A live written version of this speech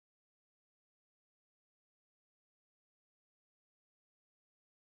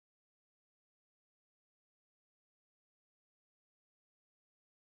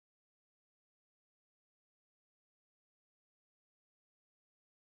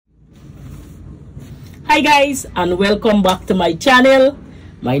Hi guys, and welcome back to my channel.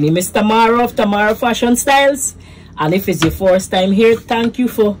 My name is Tamara of Tamara Fashion Styles, and if it's your first time here, thank you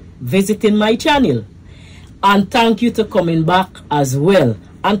for visiting my channel, and thank you to coming back as well.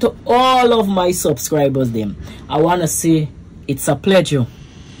 And to all of my subscribers them, I want to say it's a pleasure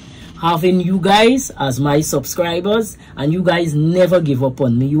having you guys as my subscribers, and you guys never give up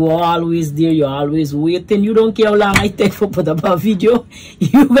on me. You are always there, you're always waiting. You don't care how long I take to put up a video,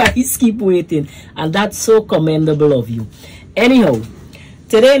 you guys keep waiting, and that's so commendable of you. Anyhow,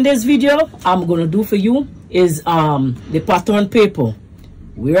 today in this video I'm gonna do for you is the pattern paper,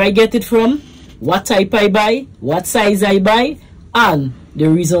 where I get it from, what type I buy, what size I buy, and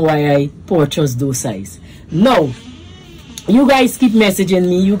the reason why I purchase those size. Now, you guys keep messaging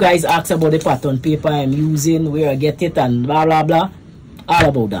me, you guys ask about the pattern paper I'm using, where I get it, and blah blah blah, all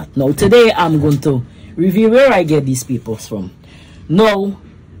about that. Now today I'm going to review where I get these papers from. Now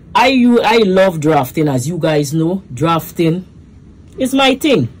I love drafting, as you guys know. Drafting is my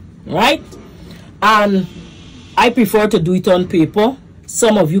thing, right? And I prefer to do it on paper.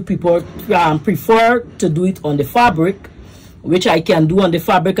 Some of you people prefer to do it on the fabric, which I can do on the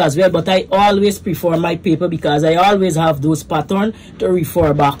fabric as well, but I always prefer my paper because I always have those patterns to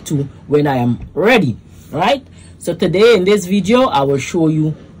refer back to when I am ready, right? So today in this video I will show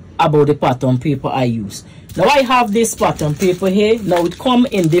you about the pattern paper I use. Now I have this pattern paper here. Now it comes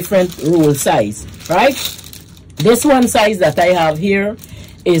in different roll size, right? This one size that I have here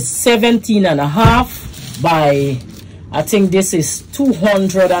is 17.5 by, I think this is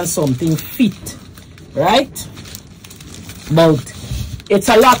 200 and something feet, right? But it's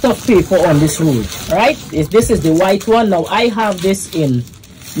a lot of paper on this roll, right? This is the white one. Now I have this in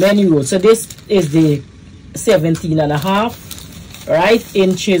many rolls. So this is the 17.5, right,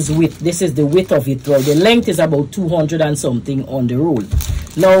 inches width. This is the width of it. Well, the length is about 200 and something on the roll.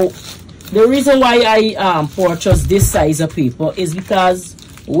 Now the reason why I purchased this size of paper is because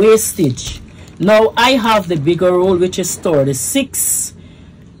wastage. Now I have the bigger roll, which is 36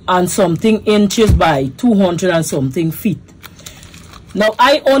 and something inches by 200 and something feet. Now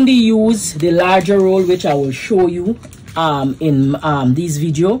I only use the larger roll, which I will show you in this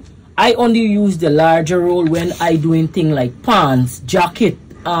video. I only use the larger roll when I doing things like pants, jacket,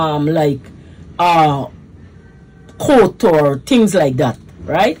 like coat or things like that,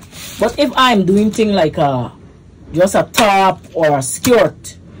 right? But if I'm doing things like just a top or a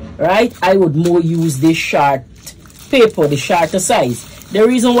skirt, right, I would more use this short paper, the shorter size. The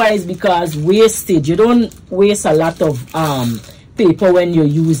reason why is because wastage. You don't waste a lot of paper when you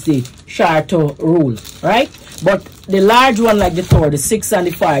use the shorter roll, right? But the large one, like the 36 and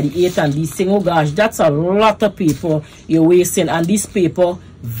the 48 and these things, oh gosh, that's a lot of paper you're wasting, and this paper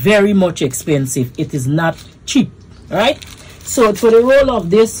very much expensive. It is not cheap, right? So for the roll of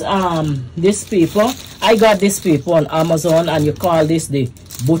this this paper, I got this paper on Amazon, and you call this the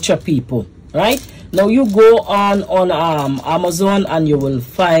butcher paper, right? Now you go on Amazon and you will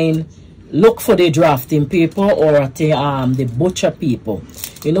find, look for the drafting paper or the butcher paper.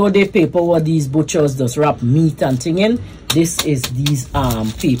 You know the paper where these butchers just wrap meat and thing in. This is these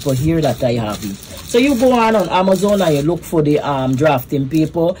paper here that I have here. So you go on Amazon and you look for the drafting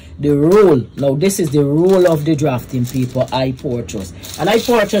paper, the roll. Now this is the roll of the drafting paper I purchased, and I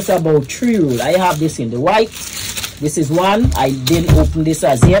purchased about 3 rolls. I have this in the white. This is one. I didn't open this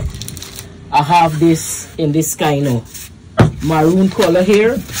as yet. I have this in this kind of maroon color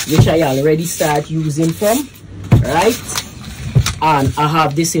here, which I already start using from, right? And I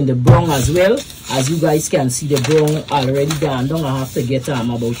have this in the brown as well. As you guys can see, the brown already gone down. I have to get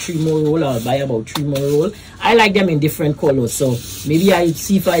about 3 more roll. I'll buy about 3 more roll. I like them in different colors, so maybe I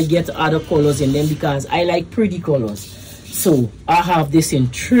see if I get other colors in them because I like pretty colors. So I have this in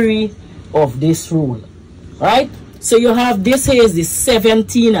 3 of this roll, right? So you have this here is the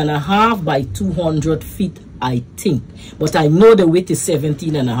 17.5 by 200 feet, I think, but I know the width is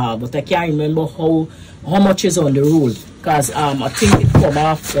 17.5, but I can't remember how much is on the roll, because I think it come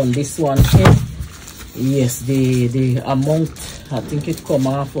off on this one here. Yes, the amount, I think it come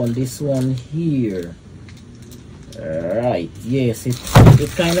off on this one here, right? Yes,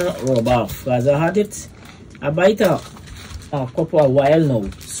 it kind of rub off because I had it, I buy it a couple of while now.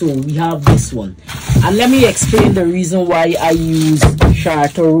 So we have this one, and let me explain the reason why I use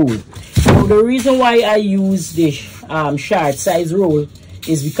shorter roll. So the reason why I use the short size roll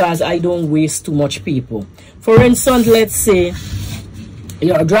is because I don't waste too much paper. For instance, let's say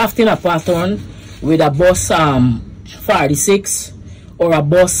you're drafting a pattern with a bust 46 or a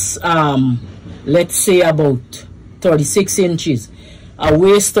bust let's say about 36 inches. a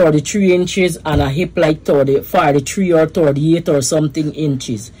waist 33 inches and a hip like 43 or 38 or something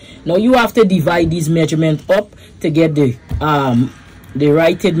inches. Now you have to divide these measurements up to get the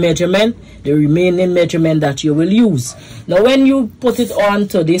righted measurement, the remaining measurement that you will use. Now when you put it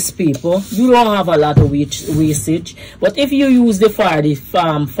onto this paper, you don't have a lot of wastage, but if you use the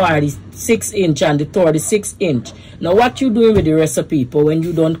 46 inch and the 36 inch, now what you doing with the rest of paper when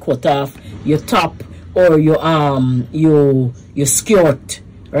you don't cut off your top or your skirt,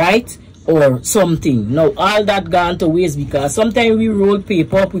 right, or something? Now all that gone to waste, because sometimes we roll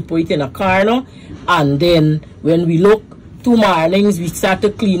paper up, we put it in a corner, and then when we look 2 mornings we start to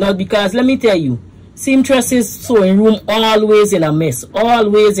clean out, because let me tell you, seamstresses sewing room always in a mess,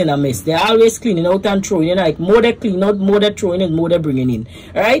 always in a mess. They're always cleaning out and throwing in, like more they clean out, more they throwing in, more they bringing in,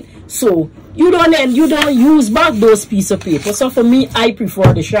 right? So you don't use back those pieces of paper. So for me, I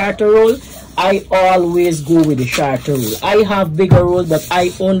prefer the shorter roll. I always go with the shorter roll. I have bigger roll, but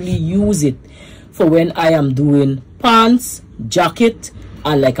I only use it for when I am doing pants, jacket,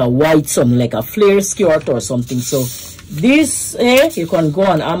 and like a white something, like a flare skirt or something. So this you can go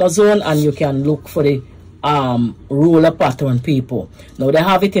on Amazon and you can look for the roller pattern paper. Now they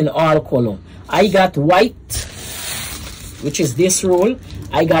have it in all color. I got white, which is this roll.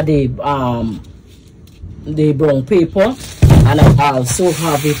 I got the brown paper, and I also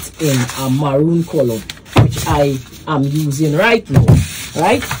have it in a maroon color, which I am using right now,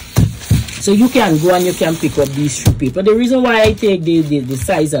 right? So you can go and you can pick up these 3 paper. The reason why I take the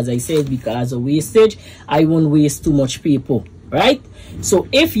size, as I said, because of wastage, I won't waste too much paper, right? So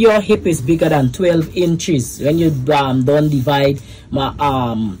if your hip is bigger than 12 inches, when you don't divide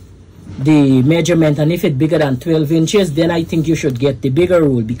the measurement, and if it's bigger than 12 inches, then I think you should get the bigger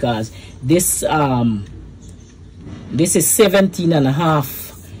roll, because this is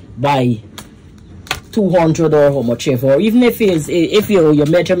 17.5 by 200 or how much ever. Even if your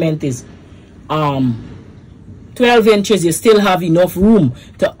measurement is 12 inches, you still have enough room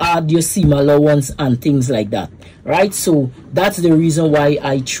to add your seam allowance and things like that, right? So that's the reason why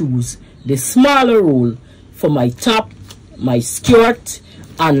I choose the smaller roll for my top, my skirt,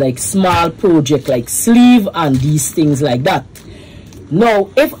 and like small project like sleeve and these things like that. Now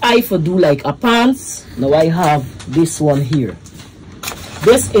if I for do like a pants, now I have this one here.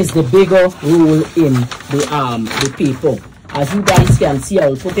 This is the bigger roll in the paper. As you guys can see, I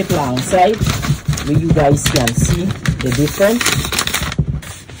will put it alongside where you guys can see the difference.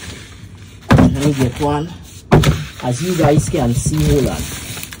 Let me get one. As you guys can see, hold on,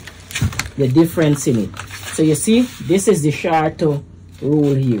 the difference in it. So you see, this is the shorter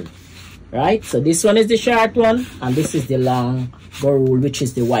roll here, right? So this one is the short one, and this is the longer roll, which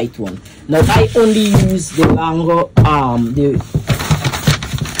is the white one. Now I only use the longer,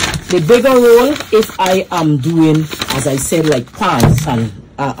 the bigger roll if I am doing, as I said, like pants and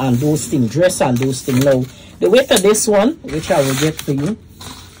those things, dress and those things. Now the width of this one, which I will get for you,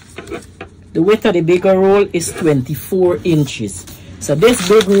 the width of the bigger roll is 24 inches. So this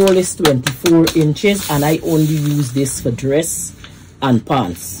big roll is 24 inches, and I only use this for dress and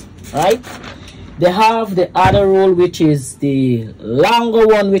pants, right? They have the other roll, which is the longer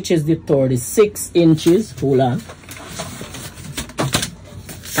one, which is the 36 inches. Hold on.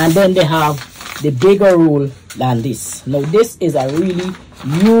 And then they have the bigger roll than this. Now this is a really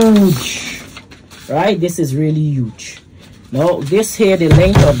huge, right? This is really huge. Now this here, the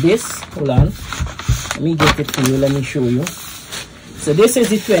length of this, hold on, let me get it for you, let me show you. So this is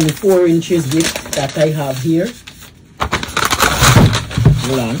the 24 inches width that I have here.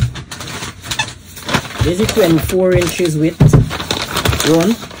 Hold on. This is 24 inches width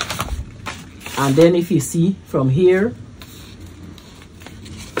one, and then if you see from here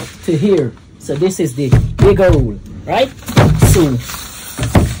to here, so this is the bigger roll, right? So,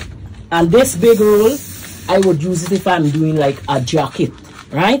 and this big roll, I would use it if I'm doing like a jacket,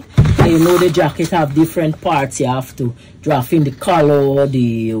 right? And you know the jacket have different parts. You have to draft in the collar,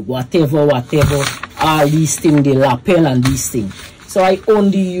 the whatever, all these things, the lapel and these things. So I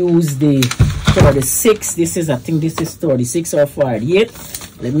only use the 36. This is, I think this is 36 or 48.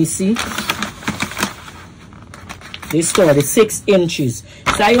 Let me see. This 36 inches.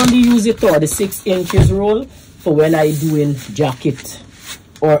 So I only use the 36 inches roll for when I doing jacket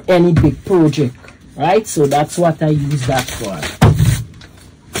or any big project, right? So that's what I use that for.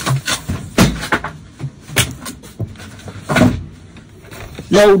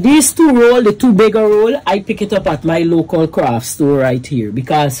 Now these two roll, the two bigger roll, I pick it up at my local craft store right here,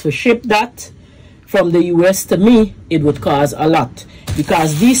 because for ship that from the US to me, it would cost a lot,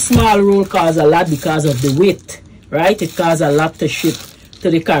 because these small roll cost a lot because of the weight, right? It costs a lot to ship to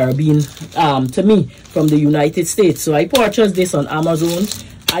the Caribbean, to me from the United States. So I purchased this on Amazon.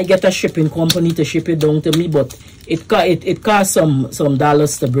 I get a shipping company to ship it down to me, but it costs some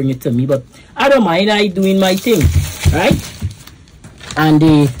dollars to bring it to me. But I don't mind. I doing my thing, right? And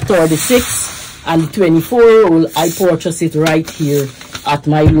the 36 and the 24-year-old, I purchased it right here at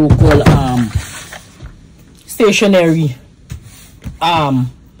my local stationery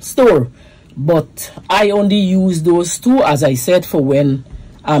store. But I only use those two, as I said, for when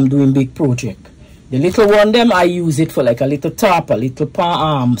I'm doing big project. The little one, them, I use it for like a little top, a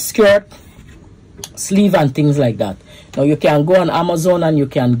little skirt, sleeve, and things like that. Now you can go on Amazon and you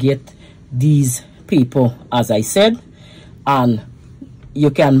can get these paper, as I said, and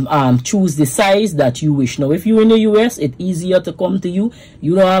you can choose the size that you wish. Now if you're in the US, it's easier to come to you.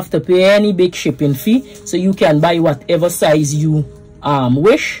 You don't have to pay any big shipping fee, so you can buy whatever size you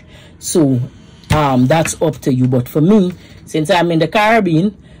wish. So that's up to you. But for me, since I'm in the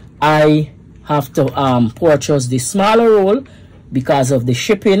Caribbean, I have to purchase the smaller roll because of the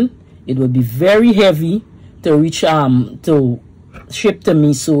shipping. It will be very heavy to reach to ship to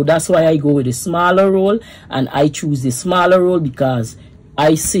me, so that's why I go with the smaller roll, and I choose the smaller roll because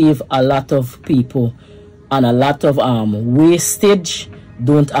I save a lot of paper and a lot of wastage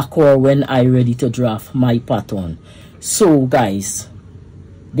don't occur when I ready to draft my pattern. So guys,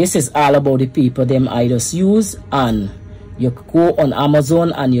 this is all about the paper them I just use, and you go on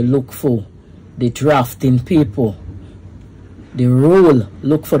Amazon and you look for the drafting paper, the roll.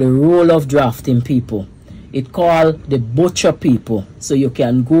 Look for the roll of drafting paper. It called the butcher paper, so you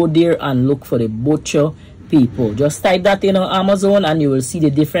can go there and look for the butcher paper. Just type that in on Amazon and you will see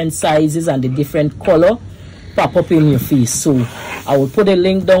the different sizes and the different color pop up in your face. So I will put a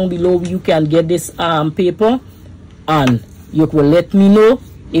link down below where you can get this paper, and you will let me know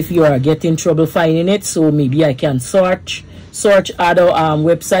if you are getting trouble finding it, so maybe I can search other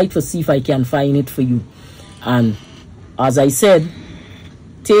website to see if I can find it for you. And as I said,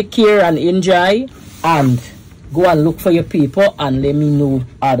 take care and enjoy, and go and look for your paper and let me know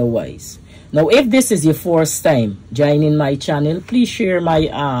otherwise. Now if this is your first time joining my channel, please share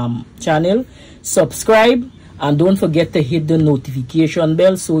my channel, subscribe, and don't forget to hit the notification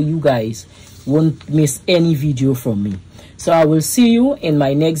bell so you guys won't miss any video from me. So I will see you in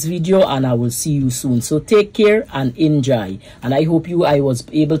my next video, and I will see you soon. So take care and enjoy. And I hope I was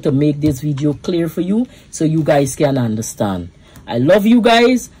able to make this video clear for you so you guys can understand. I love you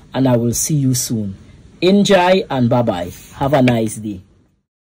guys, and I will see you soon. Enjoy and bye-bye. Have a nice day.